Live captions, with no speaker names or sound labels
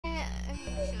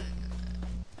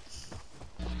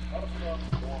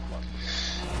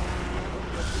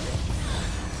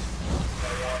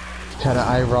Kind of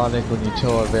ironic when you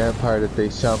tell a vampire that they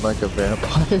sound like a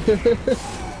vampire.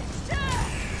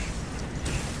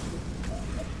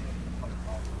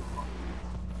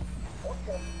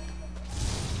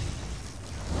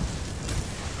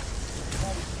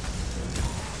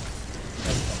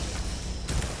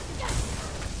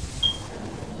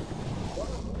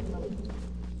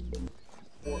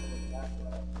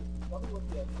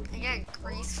 I got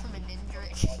grease from an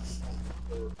injury.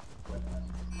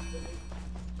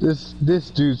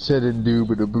 This dude said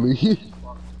indubitably.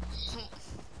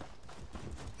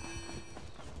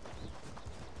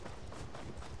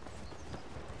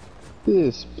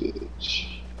 This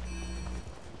bitch.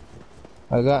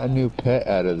 I got a new pet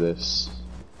out of this.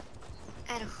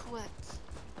 Out of what?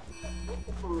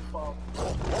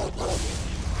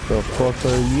 The fuck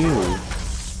are you?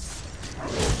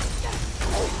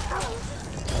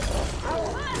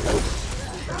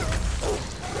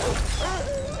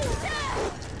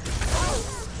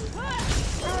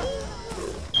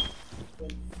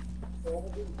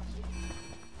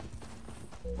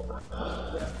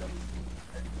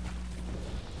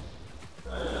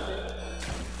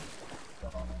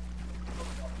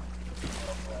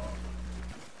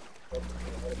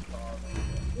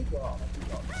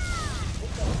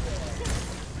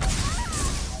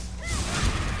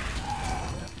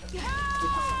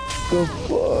 The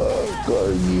fuck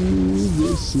are you,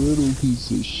 this little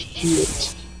piece of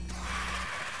shit?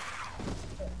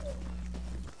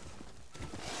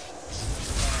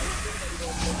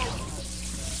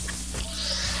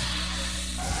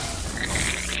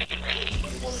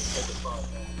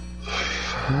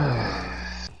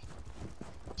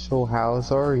 So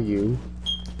how's are you?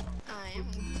 I am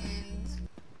good.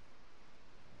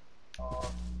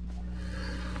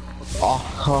 Oh.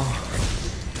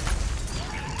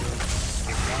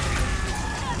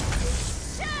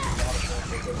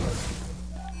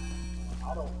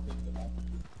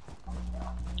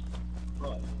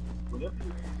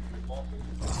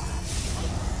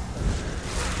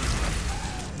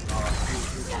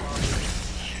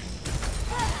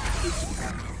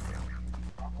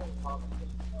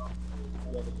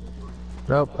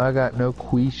 Nope, I got no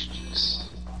questions.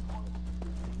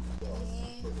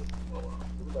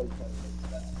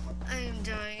 I am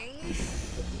dying.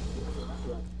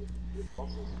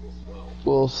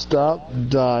 Well, stop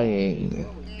dying.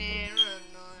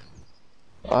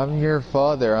 Nah, I'm I'm your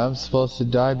father. I'm supposed to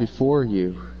die before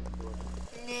you.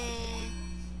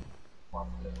 not. Nah.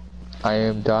 I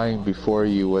am dying before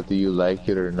you, whether you like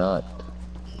it or not.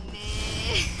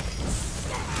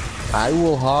 I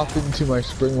will hop into my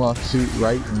springlock suit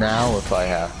right now if I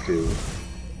have to.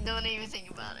 Don't even think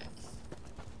about it.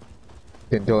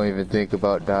 And don't even think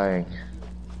about dying.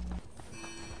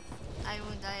 I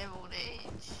will die of old age.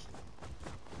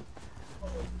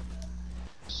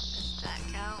 Does that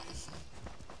count?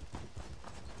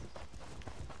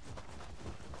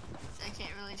 I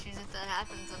can't really choose if that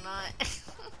happens or not.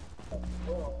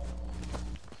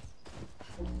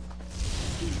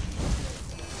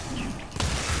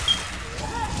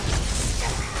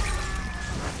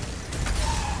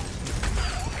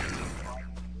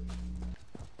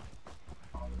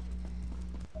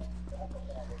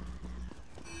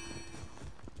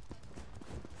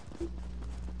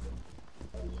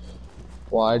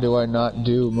 Why do I not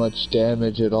do much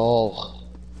damage at all?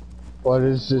 What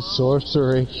is this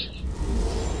sorcery?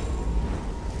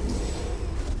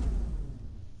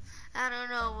 I don't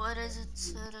know, what is it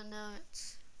said in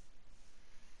notes?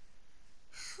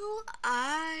 Who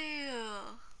are you?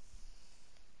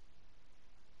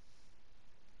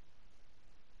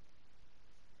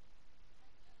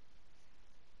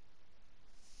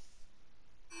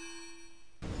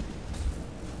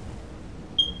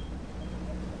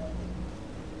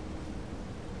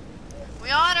 We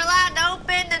aren't allowed to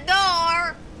open the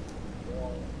door!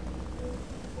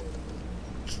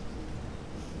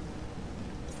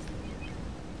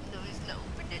 No, he's gonna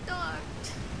open the door.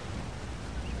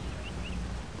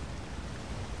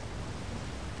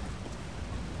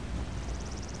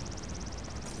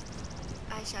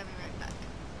 I shall be right back.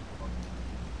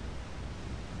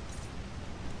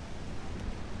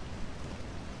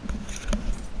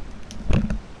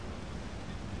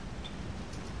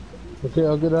 Okay,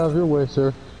 I'll get out of your way,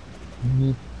 sir.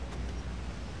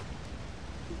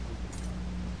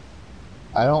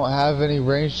 I don't have any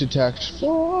ranged attacks.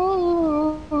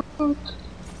 Fuck!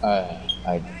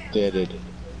 I did it.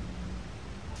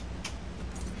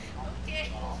 Okay.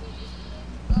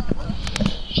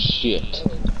 Shit.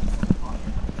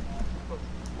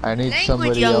 I need Language,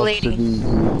 somebody young else lady. to be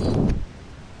here.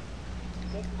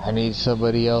 I need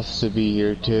somebody else to be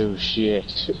here too.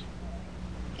 Shit.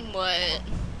 What?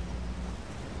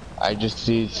 I just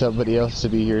need somebody else to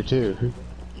be here too.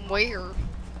 Where?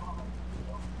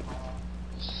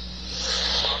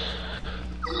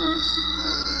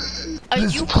 Are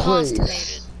This you place.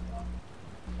 constipated?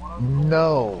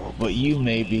 No, but you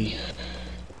maybe.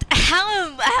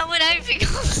 How would I be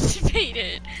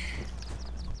constipated?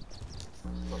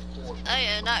 I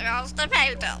am not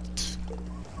constipated.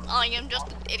 I am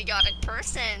just an idiotic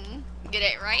person. Get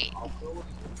it right?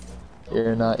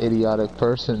 You're not idiotic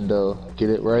person though. Get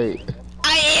it right.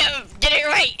 I am! Get it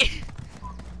right!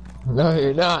 No,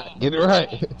 you're not. Get it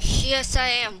right. Yes, I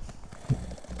am.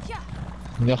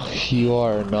 No, you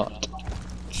are not.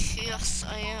 Yes,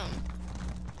 I am.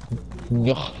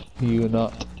 No, you're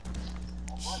not.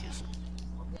 Yes.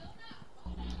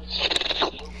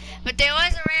 But there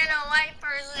was a random white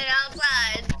person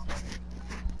outside.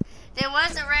 There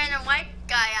was a random white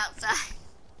guy outside.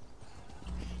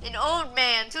 An old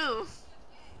man, too.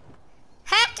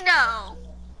 Heck no!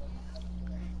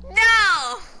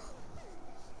 No!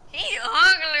 He's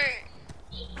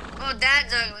ugly. Well,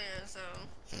 Dad's ugly, so.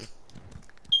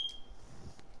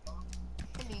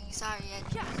 I mean, sorry, I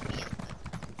can't be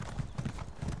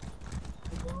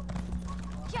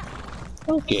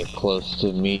Don't get close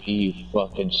to me, you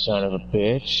fucking son of a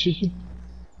bitch.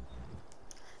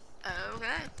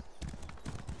 Okay.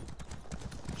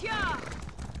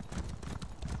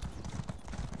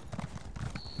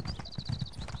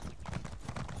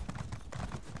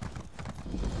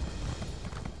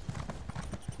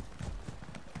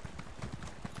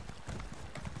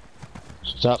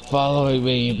 Stop following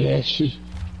me, you bitch.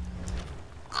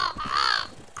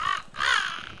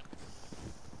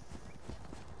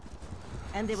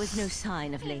 And there was no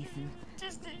sign of Lathan.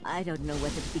 I don't know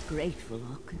whether to be grateful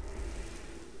or...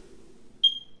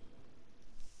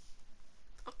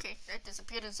 Okay, that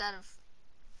disappeared inside of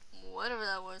whatever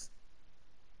that was.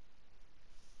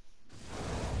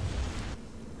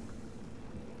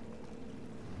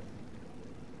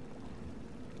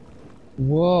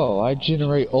 Whoa, I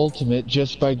generate ultimate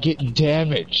just by getting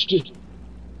damaged.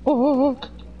 Fuck.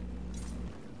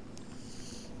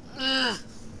 Ugh.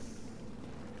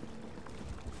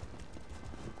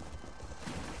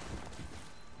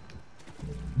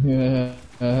 Yeah,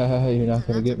 you're not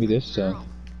gonna get me this time.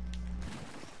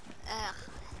 Ugh.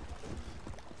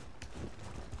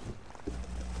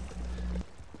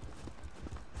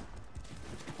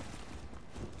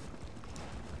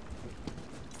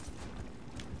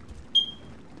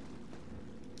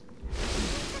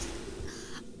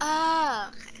 Oh,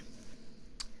 okay.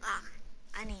 Ah,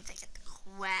 I need to get the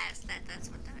quest. That's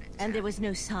what that is. And there was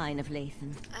no sign of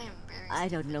Lathan. I am very. I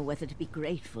don't know whether to be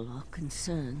grateful or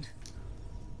concerned.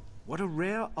 What a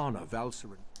rare honor,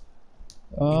 Valcerin.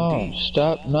 Oh, Indeed.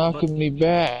 stop knocking me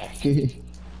back. It's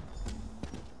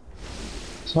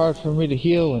hard for me to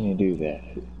heal when you do that.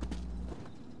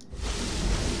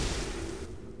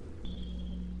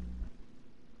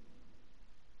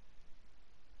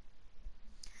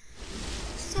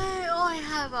 So I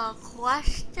have a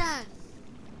question.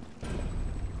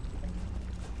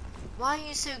 Why are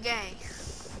you so gay?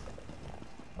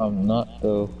 I'm not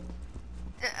though.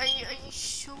 Are you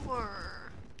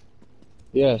sure?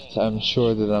 Yes, I'm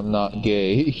sure that I'm not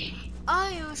gay.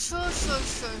 Are you sure?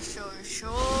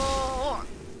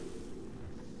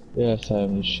 Yes,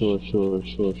 I'm sure. Are you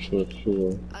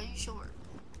sure?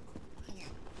 Are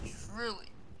you really?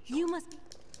 You must...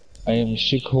 I am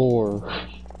Shakur.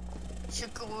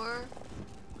 Shakur?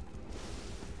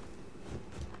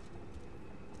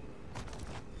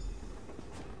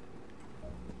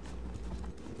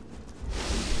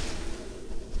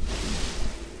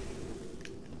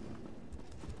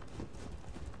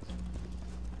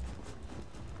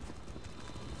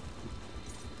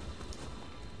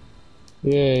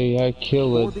 Yay, I Pour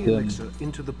killed the them. elixir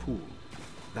into the pool.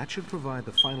 That should provide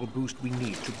the final boost we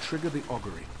need to trigger the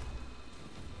augury.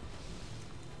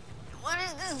 What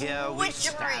is this Here we witchery?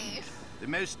 stand, the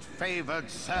most favored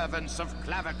servants of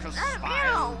Clavicus That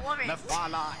Spire, real woman.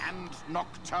 Nefala, and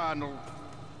Nocturnal,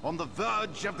 on the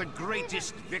verge of the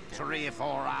greatest victory for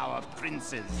our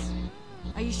princes.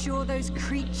 Are you sure those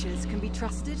creatures can be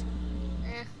trusted?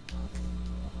 Eh.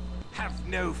 Have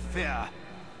no fear.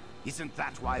 Isn't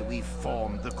that why we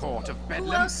formed the Court of Who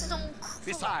Bedlam? else is on crack?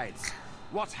 Besides,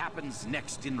 what happens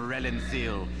next in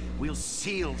Relenthil will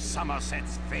seal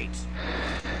Somerset's fate.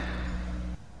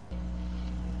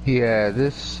 Yeah,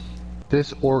 this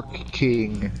orc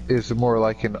king is more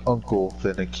like an uncle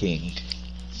than a king.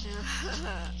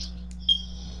 Yeah.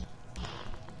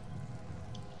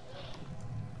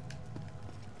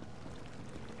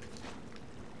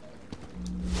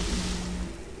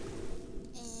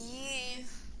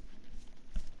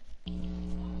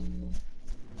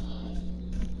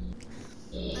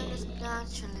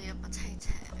 literally a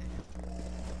potato.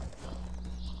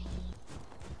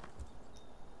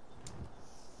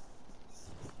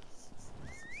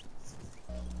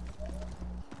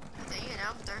 Dang it,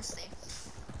 I'm thirsty.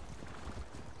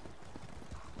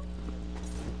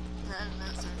 That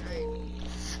sounds right.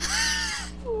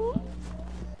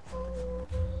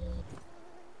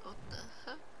 What the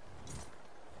heck?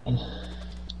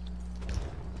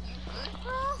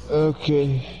 Okay,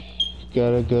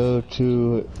 gotta go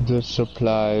to the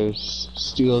supplies,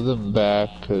 steal them back,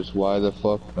 cause why the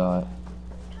fuck not?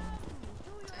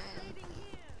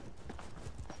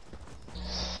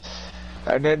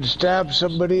 And then stab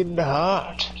somebody in the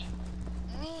heart.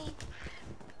 Me?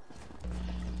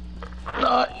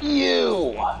 Not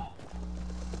you!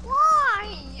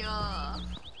 Why?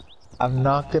 I'm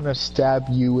not gonna stab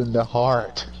you in the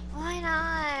heart. Why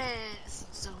not? It's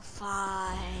so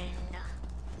fun.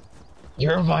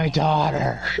 You're my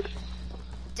daughter.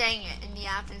 Dang it, and the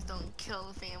Athens don't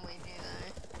kill the family, do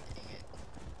they? Dang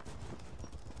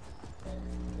it.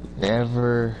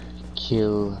 Never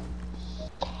kill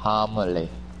family.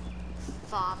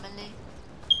 Family.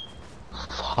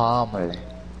 Family. Family.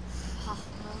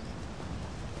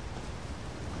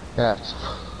 That's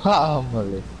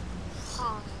family.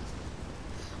 What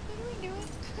are we doing?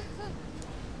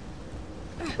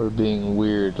 We're being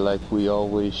weird like we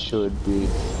always should be.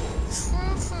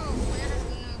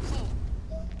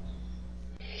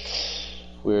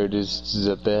 Weird is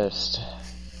the best.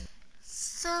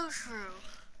 So true.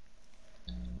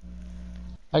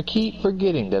 I keep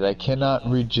forgetting that I cannot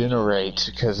regenerate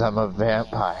because I'm a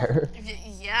vampire.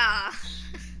 Yeah.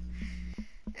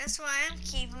 That's why I'm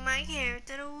keeping my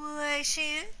character the way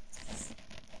she is.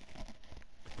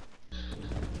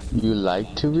 You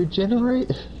like to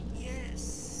regenerate?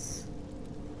 Yes.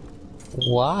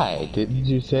 Why? Didn't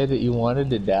you say that you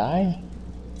wanted to die?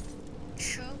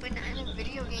 True, but not in a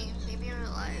video game. Maybe in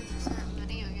real life. It's not a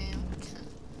video game.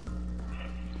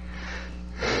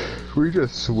 We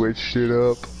just switched it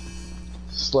up.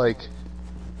 It's like,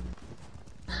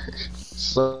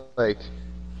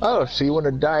 oh, so you want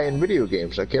to die in video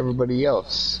games like everybody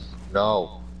else?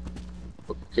 No.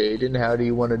 Okay, then how do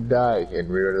you want to die in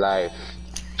real life?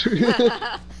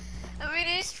 I mean,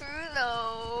 it's true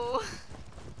though.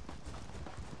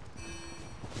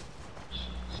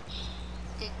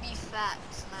 It'd be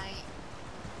facts, mate.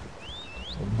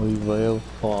 Only real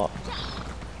fuck.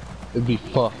 It'd be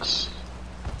fucks.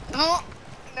 Oh,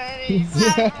 that is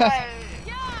not right.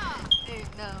 Dude,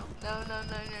 no. That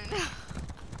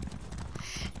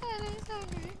is not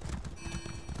right.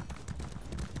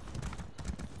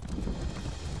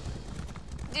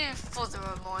 Dude,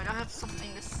 furthermore, I have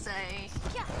something to say.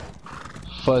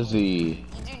 Fuzzy.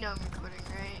 You do know I'm recording,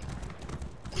 right?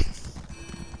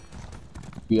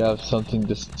 You have something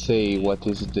to say. What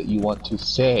is it that you want to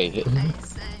say? I said,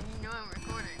 you know I'm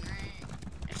recording, right?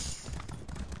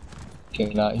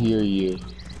 Cannot hear you.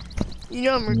 You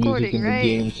know I'm Music recording, in right?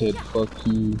 the game said fuck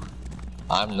you.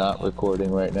 I'm not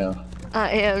recording right now. I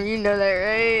am, you know that,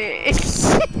 right?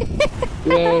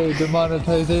 Yay,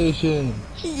 demonetization!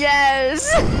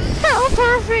 Yes! How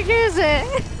perfect is it?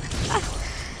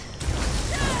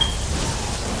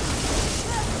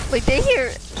 Wait, they hear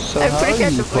it. So I how forget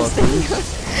are the you voice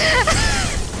fuckers?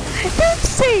 Don't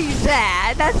say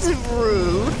that. That's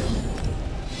rude.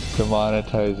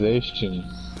 Demonetization.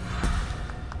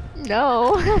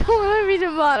 No, I don't want to be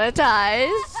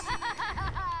demonetized.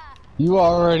 You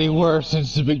already were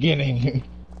since the beginning.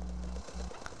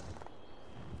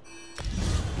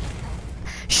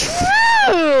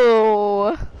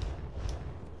 True.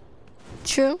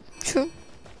 True.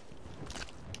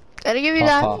 Gotta give you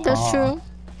that. That's true.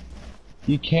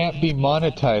 You can't be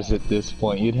monetized at this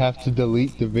point. You'd have to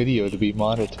delete the video to be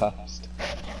monetized.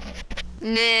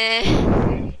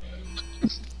 Nah.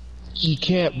 You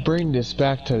can't bring this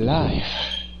back to life.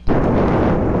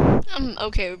 I'm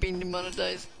okay with being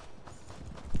demonetized.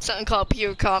 Something called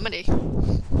pure comedy.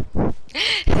 Pure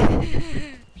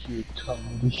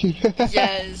comedy.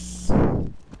 Yes.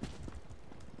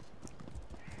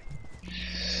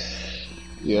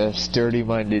 Yes,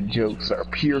 dirty-minded jokes are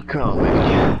pure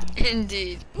comedy.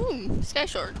 Indeed. Sky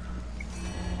Shard.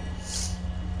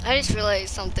 I just realized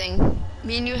something.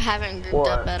 Me and you haven't grouped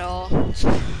up at all.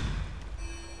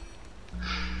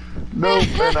 Nope,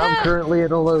 and I'm currently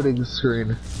in a loading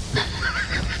screen.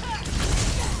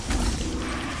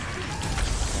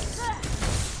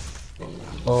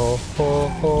 Oh.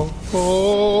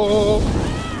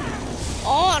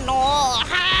 Oh no!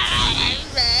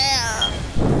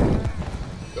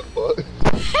 What?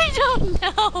 I don't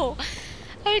know.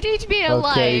 I need to be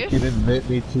alive. Okay, you can admit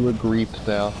me to a grief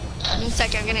now. In a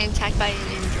second, I'm getting attacked by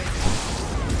an injury.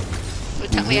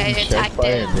 tell me I attacked by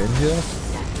it. a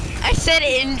ninja? I said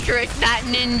Indrik, not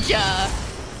ninja.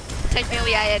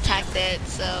 Technically, I attacked it,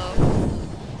 so.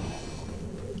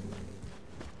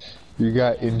 You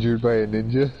got injured by a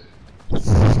ninja?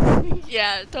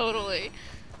 Yeah, totally.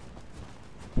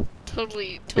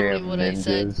 Totally Damn what I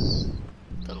said. ninjas.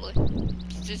 Totally.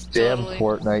 Just Damn totally.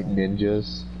 Fortnite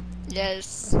ninjas.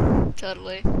 Yes,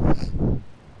 totally.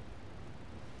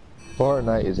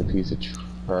 Fortnite is a piece of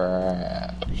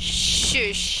crap.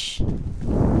 Shush.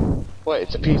 What?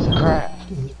 It's a piece of crap.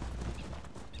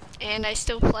 And I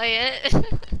still play it.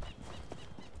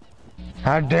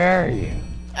 How dare you?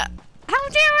 How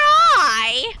dare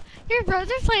I? Your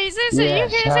brother plays this and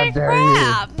Yes, you how can't say dare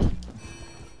crap.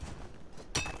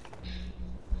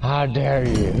 How dare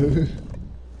you?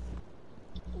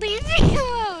 Leave me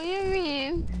alone, you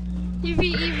mean. You be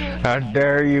evil. How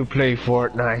dare you play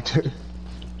Fortnite?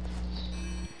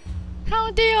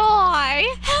 How dare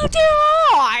I? How dare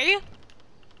I?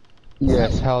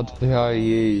 Yes, how dare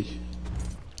you?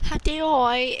 How dare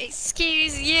I?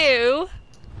 Excuse you.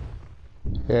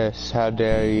 Yes, how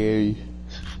dare you?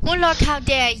 More like how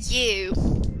dare you?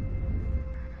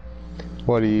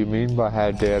 What do you mean by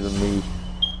how dare me?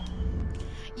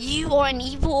 You are an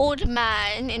evil old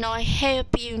man, and I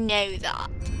hope you know that.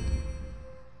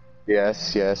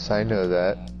 Yes, yes, I know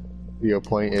that. Your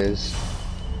point is,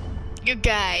 You're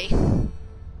gay.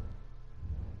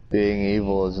 being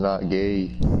evil is not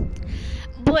gay.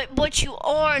 But you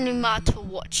are, no matter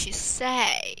what you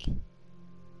say.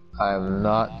 I am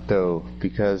not though,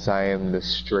 because I am the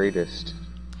straightest.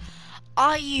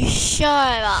 Are you sure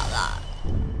about that?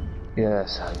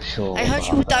 Yes, I'm sure. I heard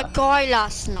you with that guy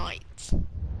last night.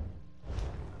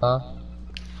 Huh?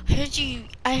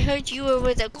 I heard you were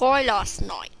with a guy last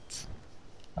night.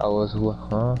 I was,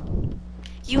 huh?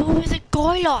 You were with a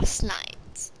guy last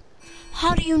night.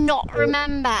 How do you not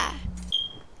remember?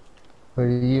 What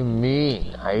do you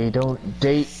mean? I don't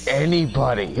date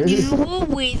anybody. You were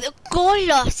with a guy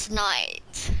last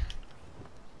night.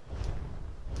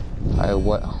 I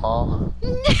what, huh?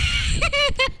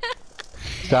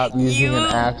 Stop using an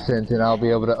accent and I'll be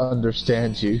able to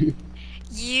understand you.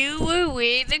 You were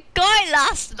with a guy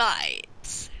last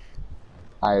night.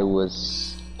 I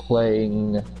was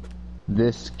playing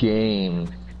this game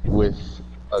with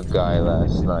a guy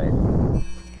last night.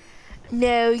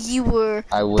 No, you were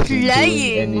I wasn't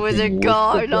playing doing with a anything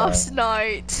guy with the guy. last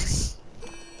night.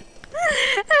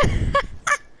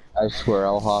 I swear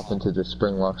I'll hop into the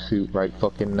springlock suit right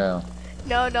fucking now.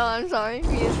 No, I'm sorry.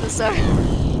 He is the sorry.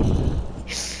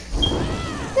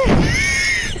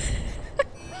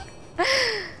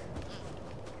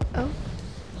 Oh.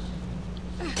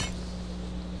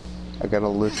 I gotta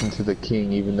listen to the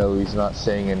king even though he's not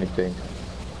saying anything.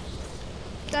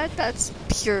 That's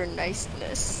pure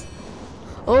niceness.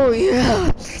 Oh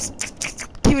yeah.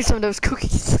 Give me some of those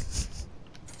cookies.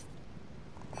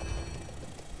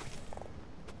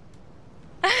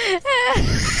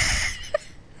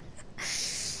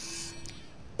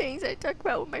 Things I talk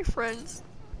about with my friends.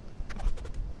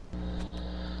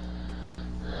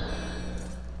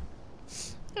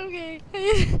 Okay.